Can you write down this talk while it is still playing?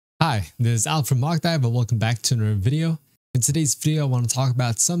Hi, this is Al from MockDive and welcome back to another video. In today's video, I want to talk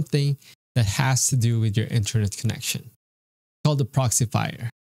about something that has to do with your internet connection, called the Proxifier.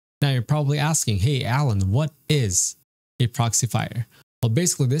 Now you're probably asking, hey Alan, what is a Proxifier? Well,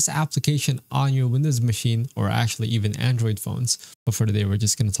 basically this application on your Windows machine, or actually even Android phones, but for today we're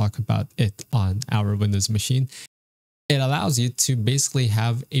just going to talk about it on our Windows machine. It allows you to basically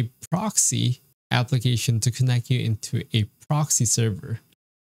have a proxy application to connect you into a proxy server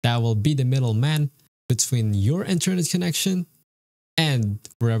that will be the middleman between your internet connection and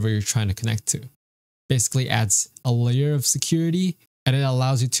wherever you're trying to connect to. Basically adds a layer of security, and it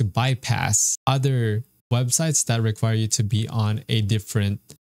allows you to bypass other websites that require you to be on a different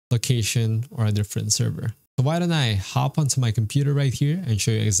location or a different server. So why don't I hop onto my computer right here and show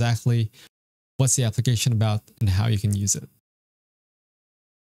you exactly what's the application about and how you can use it.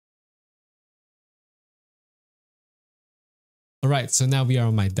 Alright, so now we are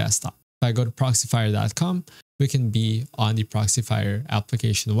on my desktop. If I go to proxifier.com, we can be on the Proxifier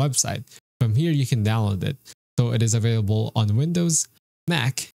application website. From here, you can download it. So it is available on Windows,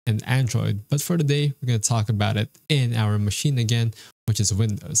 Mac, and Android. But for today, we're going to talk about it in our machine again, which is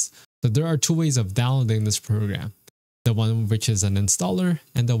Windows. So there are two ways of downloading this program. The one which is an installer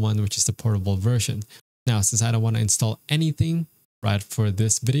and the one which is the portable version. Now, since I don't want to install anything right for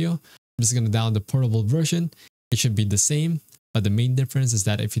this video, I'm just going to download the portable version. It should be the same. But the main difference is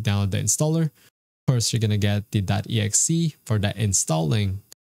that if you download the installer, first you're going to get the .exe for the installing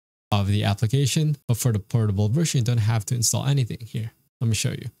of the application. But for the portable version, you don't have to install anything here. Let me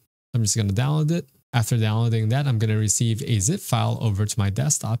show you. I'm just going to download it. After downloading that, I'm going to receive a zip file over to my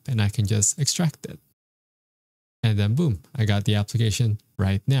desktop and I can just extract it. And then boom, I got the application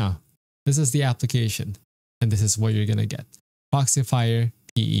right now. This is the application and this is what you're going to get. Proxifier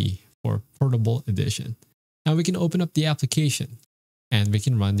PE for Portable Edition. Now we can open up the application and we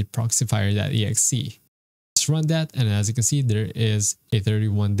can run the proxifier.exe. Let's run that, and as you can see, there is a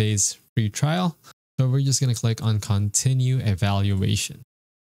 31 days free trial. So we're just going to click on continue evaluation.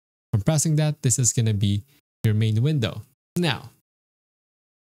 From pressing that, this is going to be your main window. Now,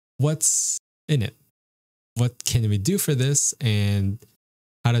 what's in it? What can we do for this and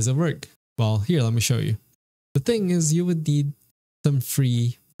how does it work? Well, here, let me show you. The thing is, you would need some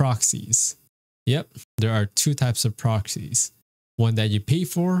free proxies. Yep, there are two types of proxies. One that you pay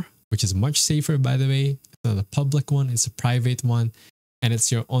for, which is much safer, by the way. It's not a public one, it's a private one. And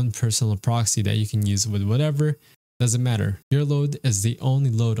it's your own personal proxy that you can use with whatever. Doesn't matter. Your load is the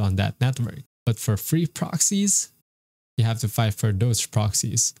only load on that network. But for free proxies, you have to fight for those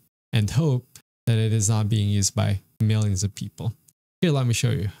proxies and hope that it is not being used by millions of people. Here, let me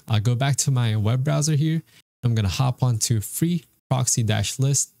show you. I'll go back to my web browser here. I'm going to hop onto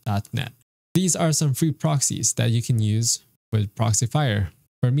freeproxy-list.net. These are some free proxies that you can use with Proxifier.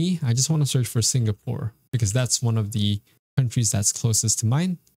 For me, I just want to search for Singapore because that's one of the countries that's closest to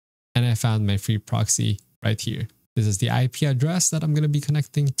mine. And I found my free proxy right here. This is the IP address that I'm going to be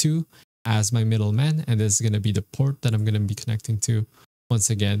connecting to as my middleman. And this is going to be the port that I'm going to be connecting to. Once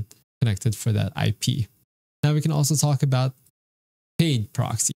again, connected for that IP. Now we can also talk about paid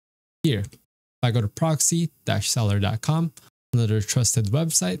proxy. Here, if I go to proxy-seller.com, another trusted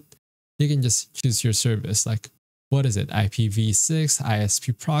website, you can just choose your service. Like, what is it? IPv6,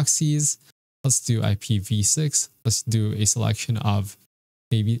 ISP proxies. Let's do IPv6. Let's do a selection of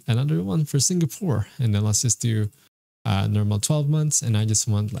maybe another one for Singapore. And then let's just do normal 12 months. And I just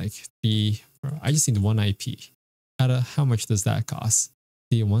want like I just need one IP. How much does that cost?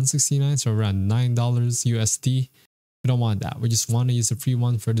 The 169, so around $9 USD. We don't want that. We just want to use a free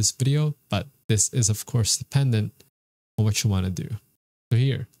one for this video. But this is, of course, dependent on what you want to do. So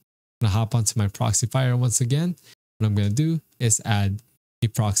here, I'm going to hop onto my Proxifier once again. What I'm going to do is add a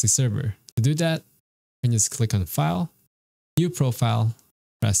proxy server. To do that, we can just click on File, New Profile,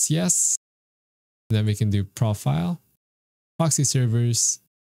 press Yes. And then we can do Profile, Proxy Servers,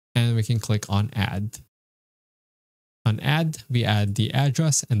 and we can click on Add. On Add, we add the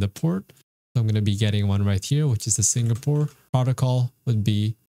address and the port. So I'm going to be getting one right here, which is the Singapore protocol would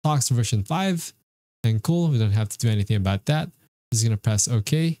be Prox version 5. And cool, we don't have to do anything about that. I'm just going to press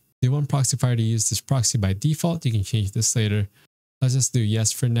OK. If you want Proxifier to use this proxy by default, you can change this later. Let's just do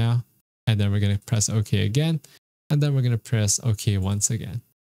yes for now. And then we're going to press OK again. And then we're going to press OK once again.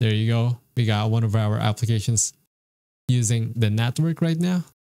 There you go. We got one of our applications using the network right now.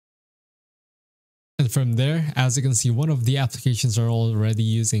 And from there, as you can see, one of the applications are already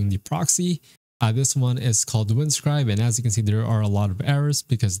using the proxy. This one is called Windscribe. And as you can see, there are a lot of errors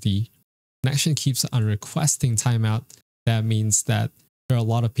because the connection keeps on requesting timeout. That means that there are a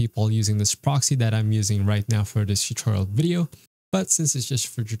lot of people using this proxy that I'm using right now for this tutorial video. But since it's just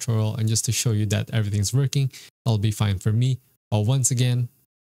for tutorial and just to show you that everything's working, it'll be fine for me. But once again,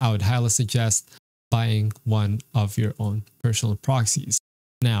 I would highly suggest buying one of your own personal proxies.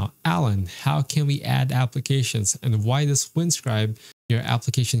 Now, Alan, how can we add applications, and why does Windscribe, your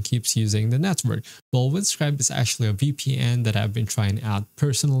application, keeps using the network? Well, Windscribe is actually a VPN that I've been trying out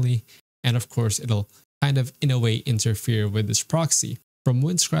personally, and of course, it'll kind of in a way interfere with this proxy. From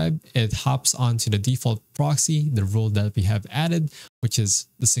Windscribe, it hops onto the default proxy, the rule that we have added, which is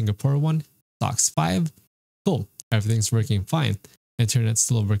the Singapore one, SOCKS 5. Cool, everything's working fine. Internet's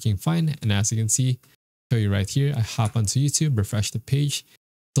still working fine, and as you can see, show you right here, I hop onto YouTube, refresh the page,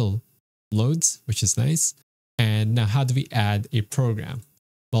 still loads, which is nice. And now how do we add a program?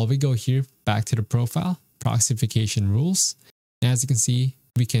 Well, we go here back to the profile, proxification rules. And as you can see,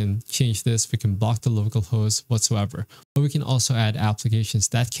 we can change this, we can block the local host whatsoever, but we can also add applications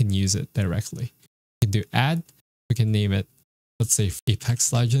that can use it directly. We can do add, we can name it, let's say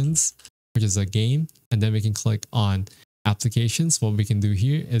Apex Legends, which is a game, and then we can click on applications. What we can do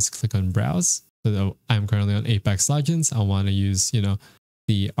here is click on browse. So I'm currently on Apex Legends. I want to use,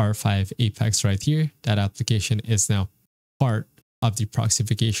 the R5 Apex right here. That application is now part of the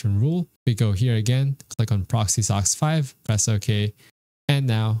proxification rule. We go here again, click on proxy SOCKS 5, press OK, and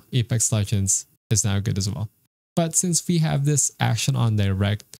now Apex Legends is now good as well. But since we have this action on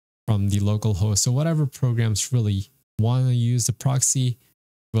direct from the local host, so whatever programs really want to use the proxy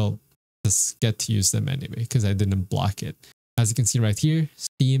will just get to use them anyway because I didn't block it. As you can see right here,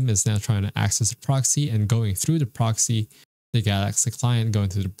 Steam is now trying to access the proxy and going through the proxy. The Galaxy client going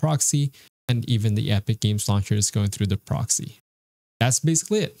through the proxy, and even the Epic Games launcher is going through the proxy. That's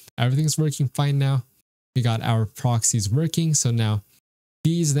basically it. Everything's working fine now. We got our proxies working. So now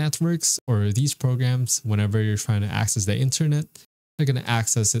these networks or these programs, whenever you're trying to access the internet, they're going to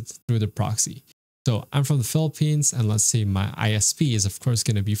access it through the proxy. So I'm from the Philippines, and let's say my ISP is of course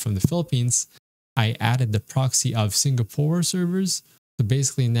going to be from the Philippines. I added the proxy of Singapore servers. So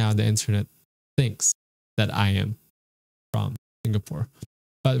basically now the internet thinks that I am from Singapore.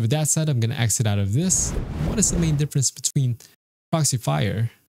 But with that said, I'm going to exit out of this. What is the main difference between Proxifier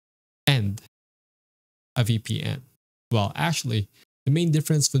and a VPN? Well, actually, the main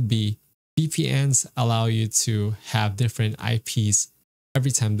difference would be VPNs allow you to have different IPs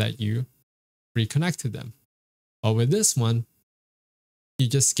every time that you reconnect to them. But with this one, you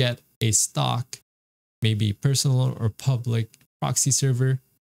just get a stock, maybe personal or public proxy server,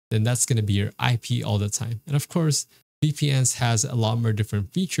 then that's going to be your IP all the time. And of course, VPNs has a lot more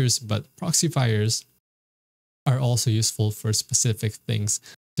different features, but proxifiers are also useful for specific things,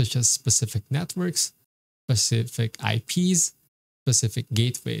 such as specific networks, specific IPs, specific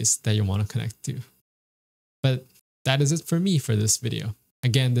gateways that you want to connect to. But that is it for me for this video.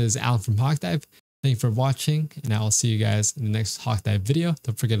 Again, this is Alan from HawkDive. Thank you for watching, and I will see you guys in the next HawkDive video.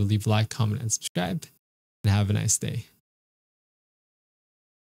 Don't forget to leave a like, comment, and subscribe, and have a nice day.